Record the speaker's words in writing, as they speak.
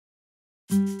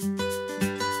To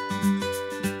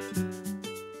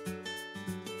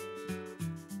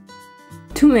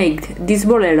make this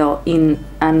bolero in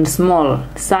a small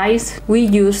size, we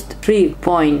used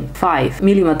 3.5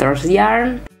 mm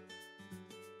yarn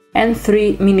and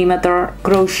 3 mm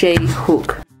crochet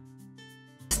hook.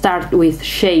 Start with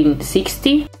chain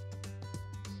 60.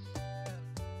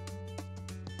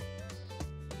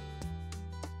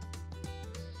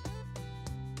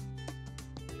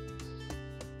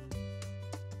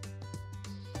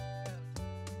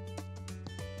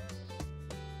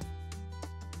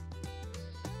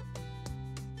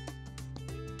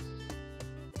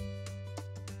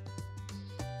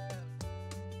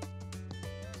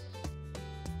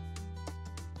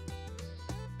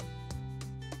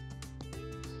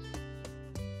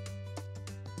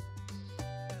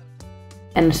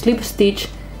 And slip stitch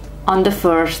on the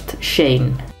first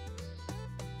chain.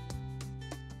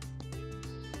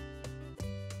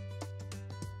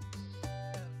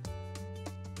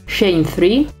 Chain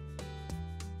 3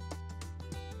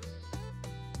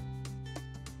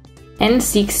 and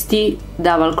 60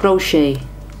 double crochet,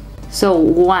 so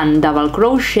 1 double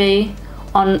crochet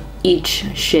on each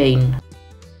chain.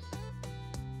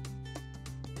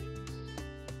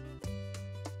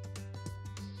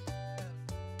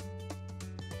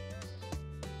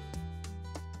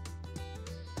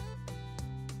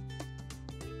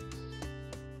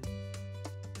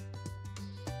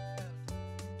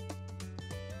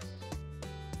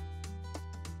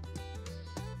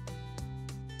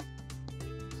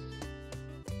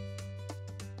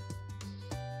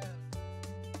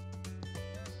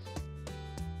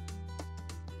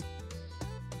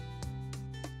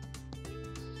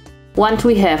 Once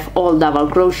we have all double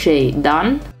crochet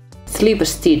done, slip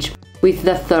stitch with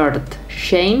the third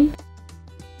chain,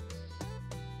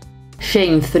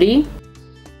 chain 3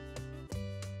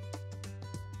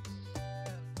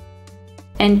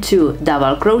 and 2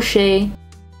 double crochet,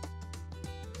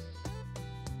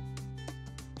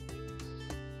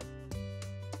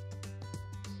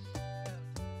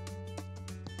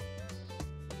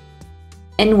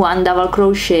 and 1 double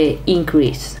crochet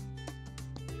increase.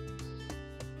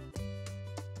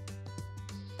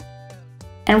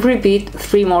 And repeat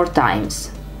 3 more times.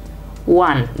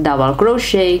 1 double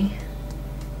crochet,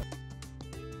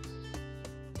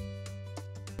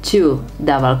 2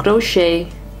 double crochet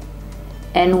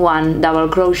and 1 double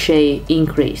crochet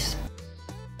increase.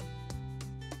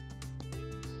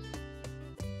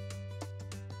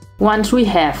 Once we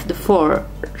have the 4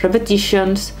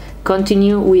 repetitions,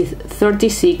 continue with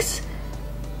 36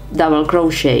 double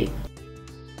crochet.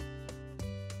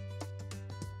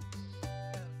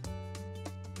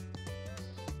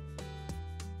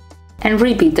 And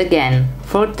repeat again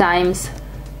 4 times,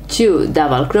 2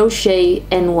 double crochet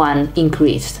and 1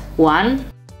 increase. 1,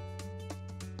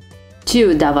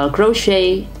 2 double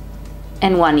crochet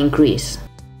and 1 increase.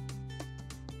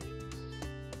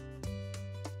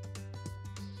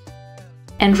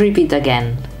 And repeat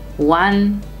again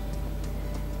 1,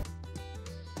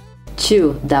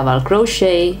 2 double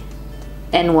crochet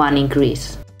and 1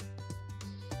 increase.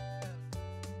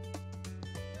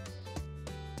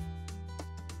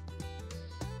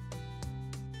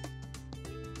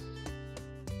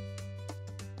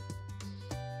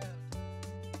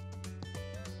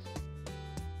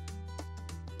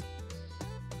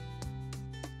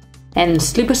 And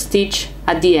slip stitch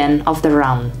at the end of the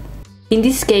round. In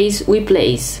this case, we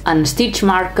place a stitch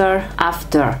marker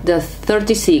after the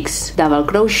 36 double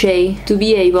crochet to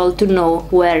be able to know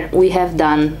where we have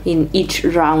done in each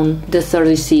round the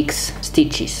 36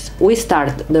 stitches. We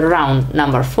start the round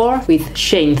number 4 with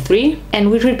chain 3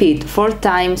 and we repeat 4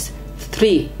 times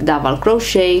 3 double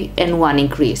crochet and 1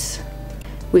 increase.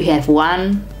 We have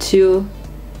 1, 2,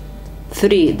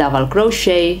 3 double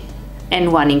crochet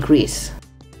and 1 increase.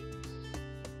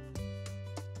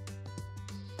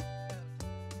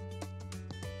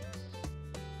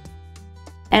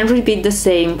 And repeat the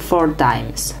same 4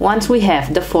 times. Once we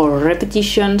have the 4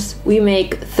 repetitions, we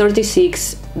make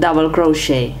 36 double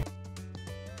crochet.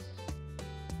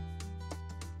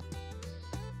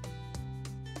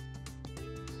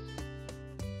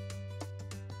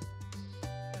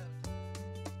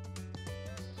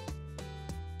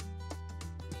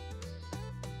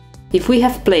 If we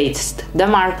have placed the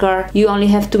marker, you only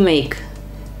have to make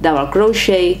double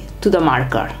crochet to the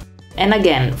marker. And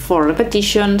again 4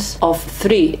 repetitions of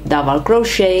 3 double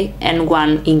crochet and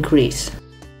 1 increase.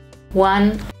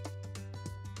 1,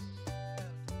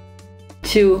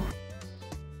 2,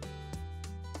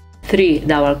 3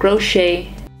 double crochet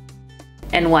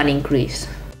and 1 increase.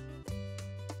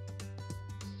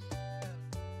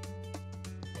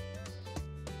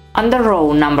 On the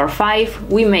row number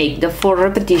 5, we make the 4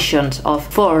 repetitions of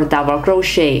 4 double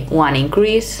crochet, 1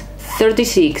 increase,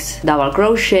 36 double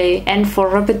crochet and 4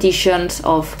 repetitions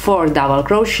of 4 double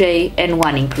crochet and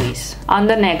 1 increase. On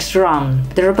the next round,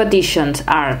 the repetitions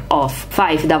are of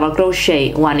 5 double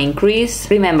crochet, 1 increase,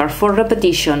 remember 4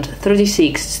 repetitions,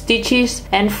 36 stitches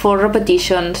and 4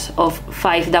 repetitions of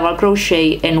 5 double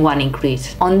crochet and 1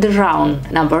 increase. On the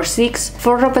round number 6,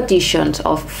 4 repetitions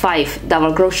of 5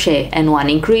 double crochet and 1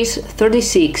 increase,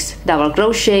 36 double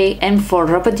crochet and 4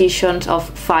 repetitions of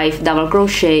 5 double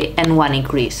crochet and 1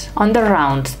 increase. On the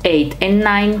rounds 8 and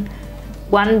 9,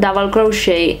 1 double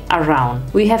crochet a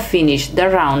round. We have finished the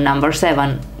round number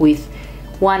 7 with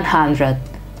 100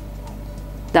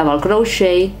 double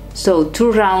crochet, so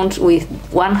 2 rounds with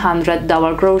 100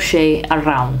 double crochet a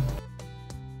round.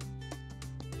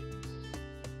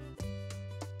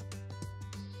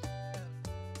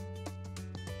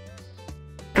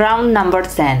 Round number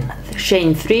 10,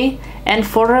 chain 3 and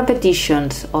 4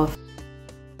 repetitions of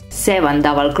 7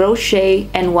 double crochet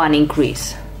and 1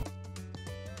 increase.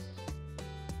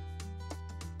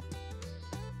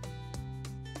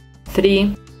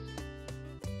 Three,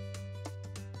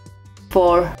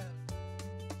 4,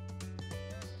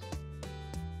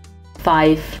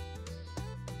 5,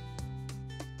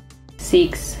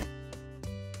 6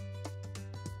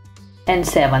 and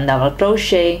 7 double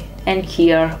crochet and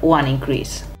here 1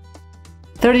 increase.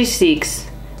 36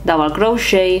 double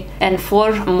crochet and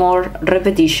 4 more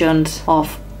repetitions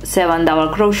of 7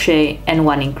 double crochet and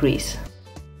 1 increase.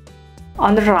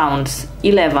 On the rounds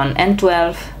 11 and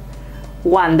 12,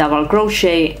 1 double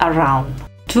crochet a round.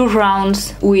 2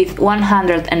 rounds with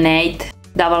 108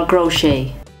 double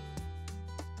crochet.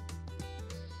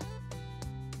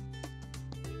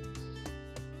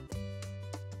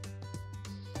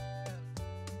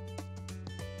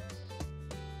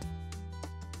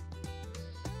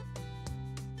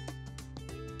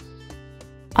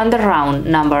 On the round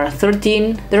number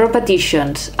 13, the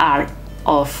repetitions are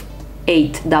of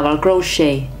 8 double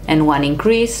crochet and 1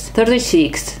 increase,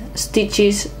 36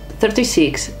 stitches,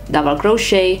 36 double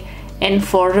crochet and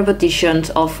 4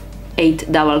 repetitions of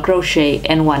 8 double crochet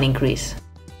and 1 increase.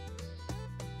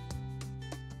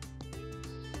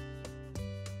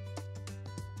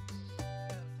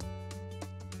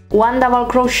 One double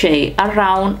crochet a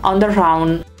round on the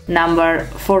round number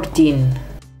 14.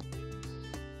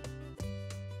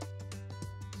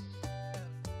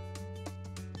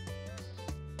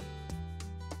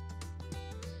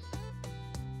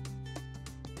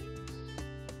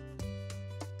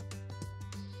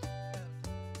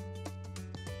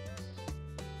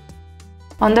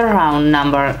 On the round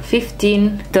number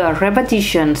 15, the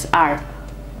repetitions are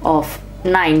of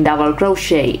 9 double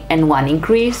crochet and 1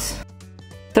 increase,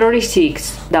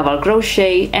 36 double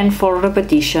crochet and 4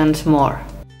 repetitions more.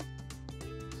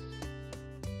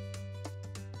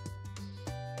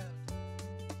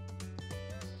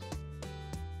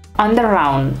 On the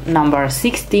round number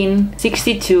 16,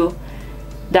 62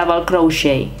 double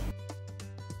crochet.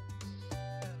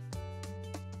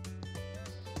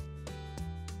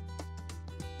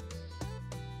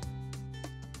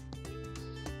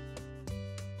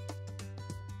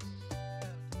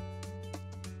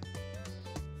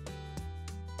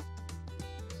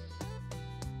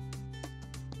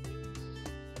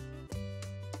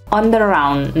 On the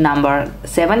round number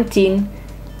 17,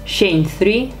 chain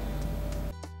 3,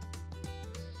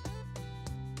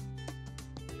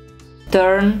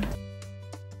 turn,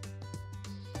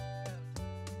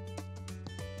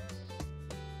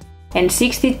 and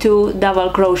 62 double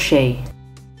crochet.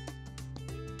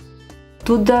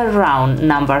 To the round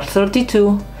number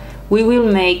 32, we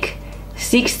will make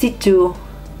 62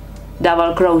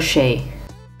 double crochet.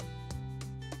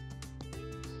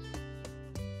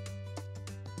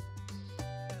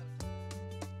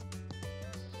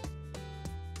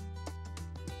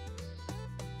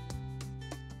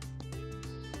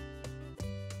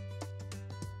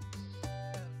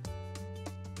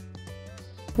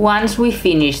 Once we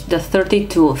finish the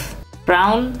 32th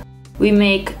round, we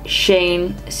make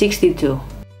chain 62.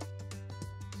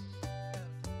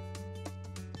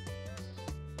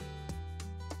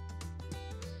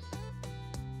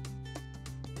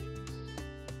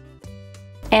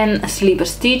 And slip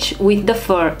stitch with the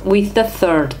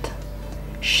third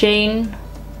chain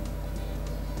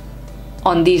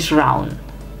on this round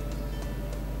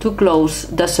to close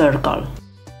the circle.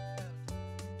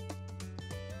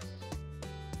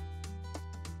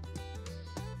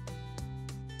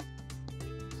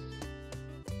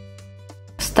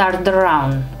 Start the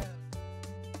round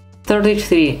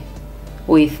 33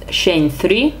 with chain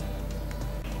 3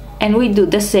 and we do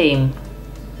the same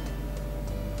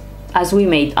as we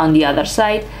made on the other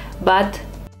side, but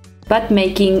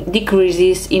making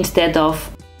decreases instead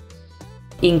of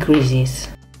increases.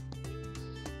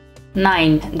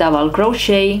 9 double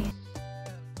crochet,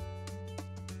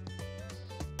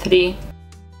 3,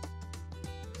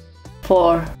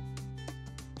 4,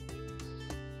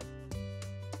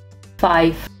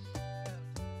 5,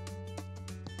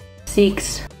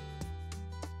 6,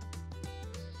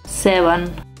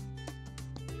 7,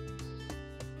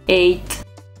 8,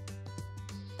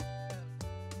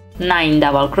 9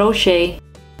 double crochet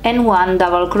and 1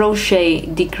 double crochet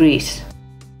decrease.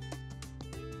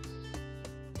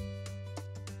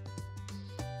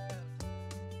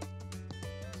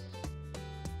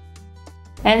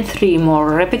 And 3 more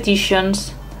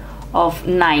repetitions of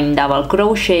 9 double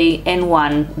crochet and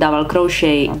 1 double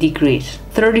crochet decrease.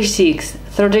 36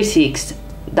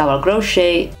 double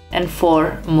crochet and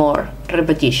 4 more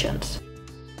repetitions.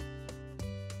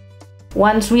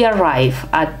 Once we arrive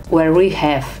at where we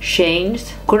have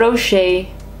chains, crochet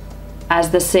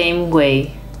as the same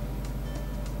way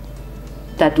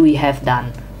that we have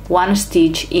done, 1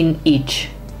 stitch in each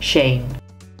chain.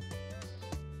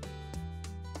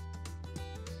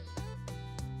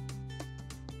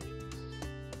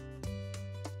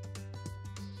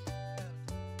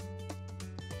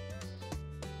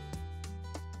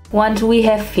 Once we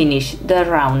have finished the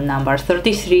round number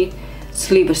 33,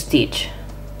 slip stitch.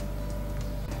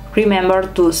 Remember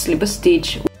to slip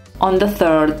stitch on the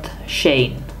 3rd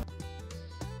chain.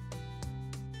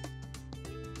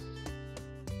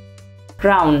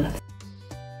 Round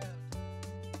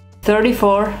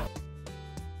 34,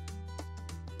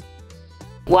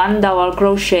 1 double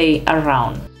crochet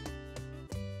around.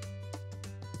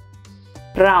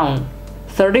 Round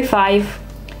 35,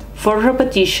 4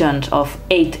 repetitions of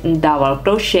 8 double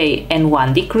crochet and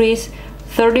 1 decrease,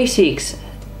 36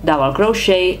 double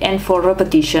crochet and 4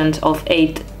 repetitions of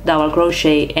 8 double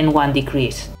crochet and 1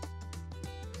 decrease.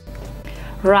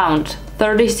 Round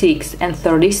 36 and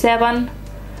 37,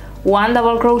 1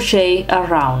 double crochet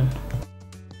around.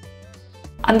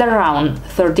 On the round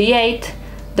 38,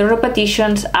 the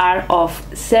repetitions are of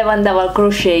 7 double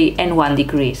crochet and 1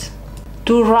 decrease.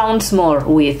 2 rounds more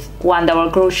with 1 double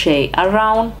crochet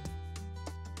around,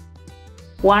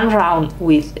 1 round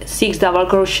with 6 double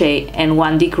crochet and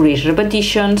 1 decrease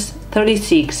repetitions,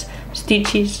 36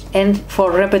 stitches and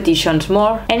 4 repetitions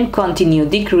more, and continue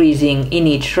decreasing in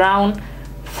each round,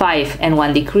 5 and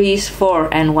 1 decrease,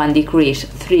 4 and 1 decrease,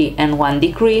 3 and 1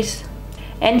 decrease,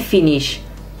 and finish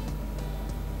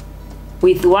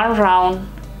with 1 round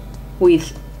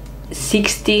with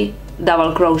 60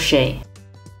 double crochet.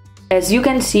 As you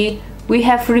can see, we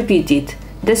have repeated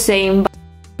the same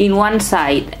in one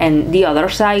side and the other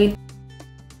side,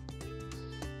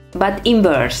 but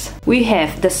inverse. We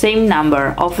have the same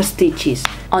number of stitches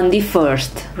on the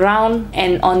first round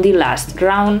and on the last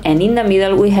round, and in the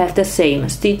middle we have the same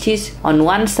stitches on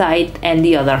one side and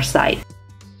the other side.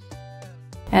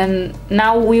 And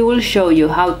now we will show you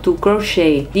how to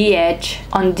crochet the edge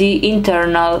on the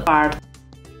internal part.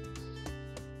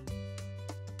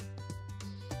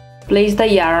 Place the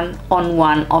yarn on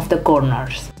one of the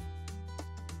corners.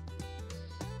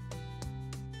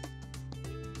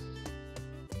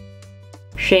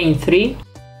 Chain 3,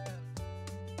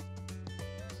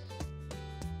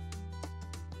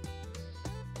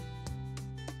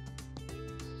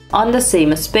 on the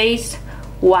same space,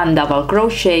 1 double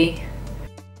crochet,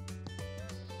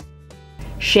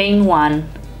 chain 1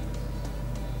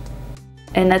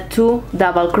 and a 2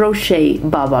 double crochet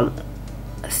bubble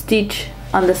stitch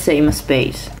on the same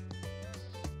space.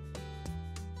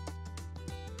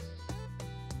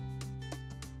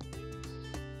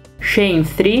 Chain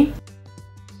 3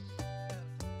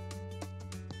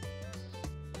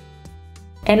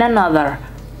 and another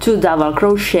 2 double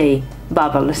crochet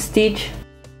bubble stitch,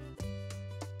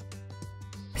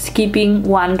 skipping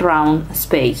 1 round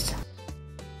space.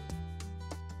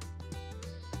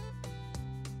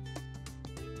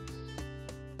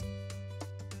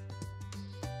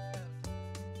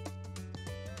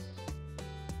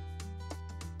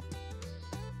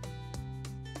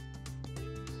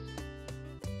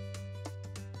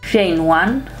 Chain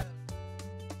 1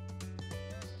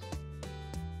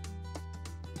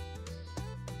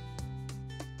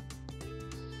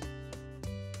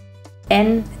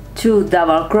 and 2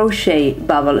 double crochet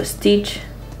bubble stitch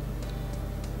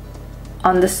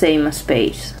on the same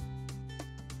space.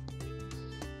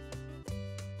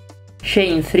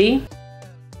 Chain 3,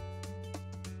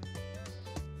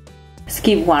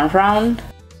 skip 1 round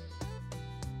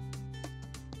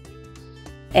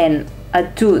and a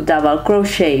 2 double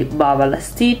crochet bubble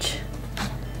stitch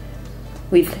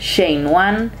with chain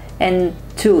 1 and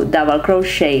 2 double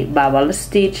crochet bubble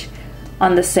stitch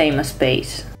on the same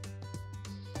space.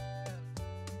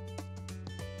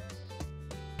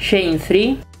 Chain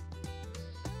 3,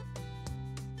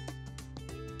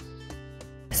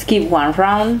 skip 1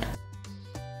 round,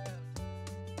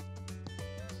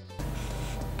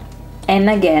 and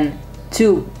again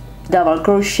 2 double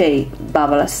crochet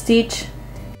bubble stitch,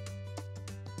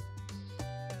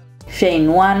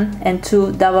 chain 1 and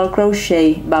 2 double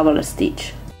crochet bubble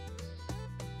stitch.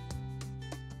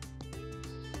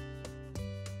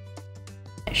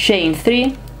 Chain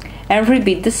 3 and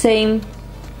repeat the same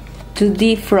to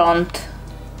the front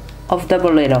of the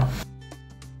bolero.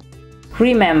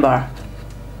 Remember,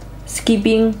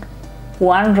 skipping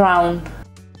 1 round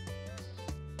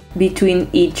between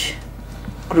each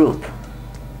group.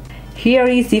 Here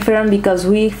is different because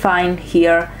we find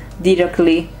here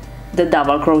directly the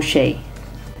double crochet.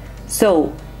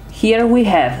 So here we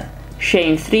have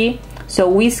chain 3, so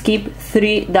we skip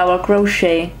 3 double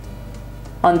crochet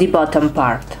on the bottom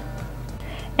part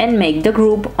and make the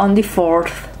group on the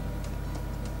 4th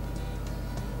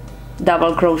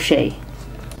double crochet.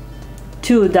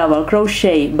 2 double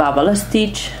crochet bubble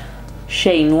stitch,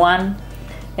 chain 1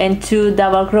 and 2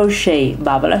 double crochet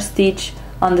bubble stitch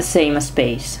on the same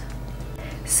space.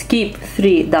 Skip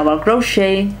 3 double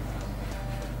crochet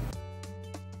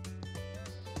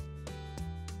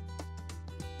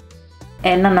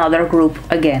and another group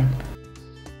again,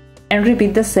 and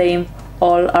repeat the same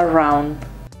all around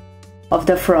of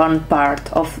the front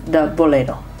part of the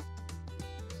bolero.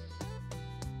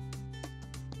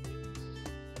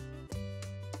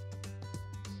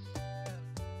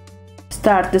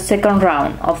 Start the second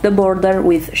round of the border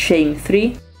with chain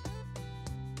 3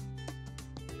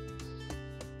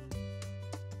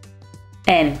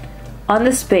 and on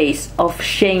the space of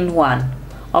chain 1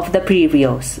 of the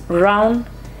previous round,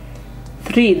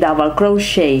 3 double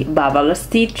crochet bubble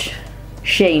stitch,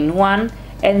 chain 1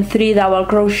 and 3 double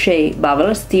crochet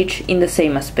bubble stitch in the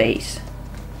same space.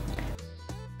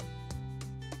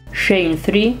 Chain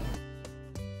 3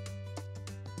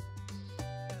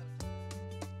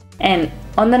 and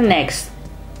on the next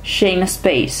chain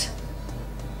space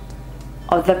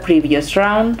of the previous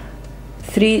round,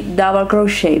 3 double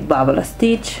crochet bubble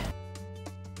stitch,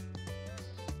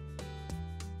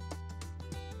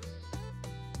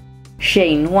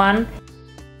 chain 1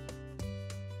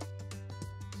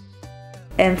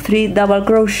 and 3 double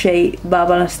crochet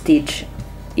bubble stitch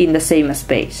in the same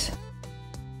space.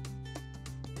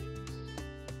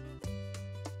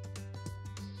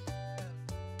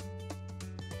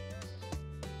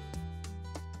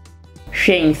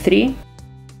 Chain 3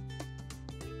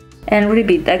 and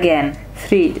repeat again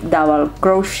 3 double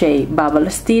crochet bubble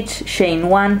stitch, chain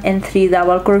 1 and 3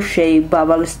 double crochet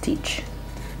bubble stitch,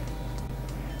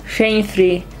 chain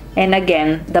 3 and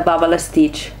again the bubble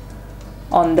stitch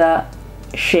on the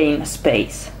chain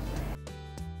space.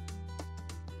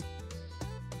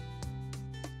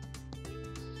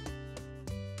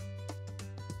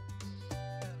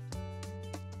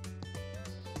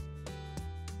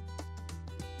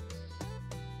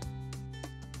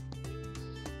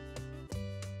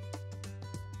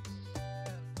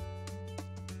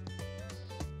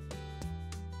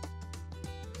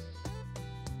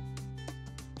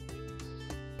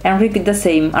 And repeat the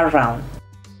same around.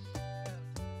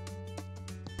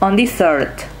 On the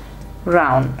third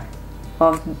round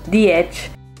of the edge,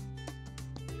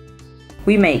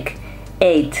 we make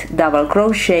 8 double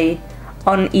crochet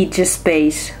on each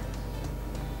space,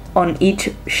 on each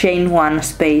chain 1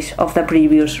 space of the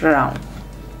previous round.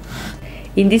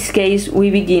 In this case,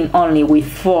 we begin only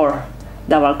with 4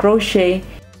 double crochet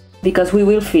because we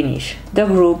will finish the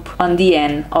group on the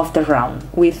end of the round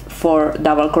with 4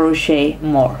 double crochet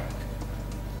more.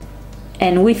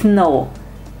 And with no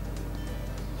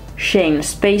chain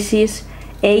spaces,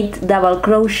 8 double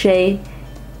crochet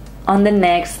on the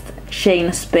next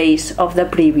chain space of the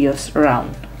previous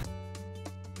round.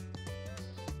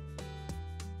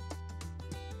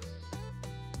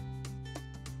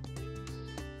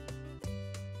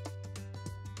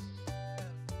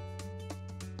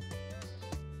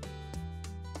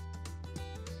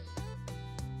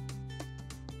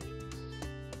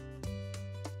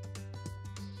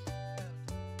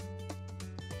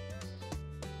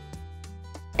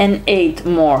 And 8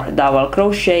 more double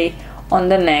crochet on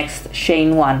the next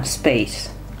chain 1 space.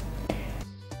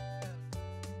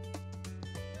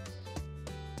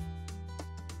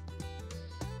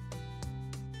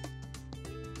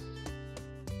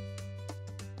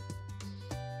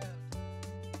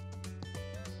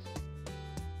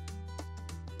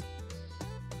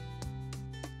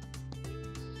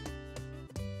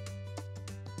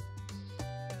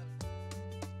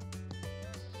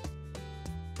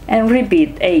 and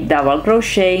repeat a double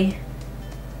crochet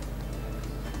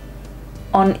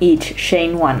on each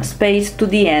chain 1 space to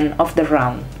the end of the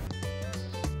round.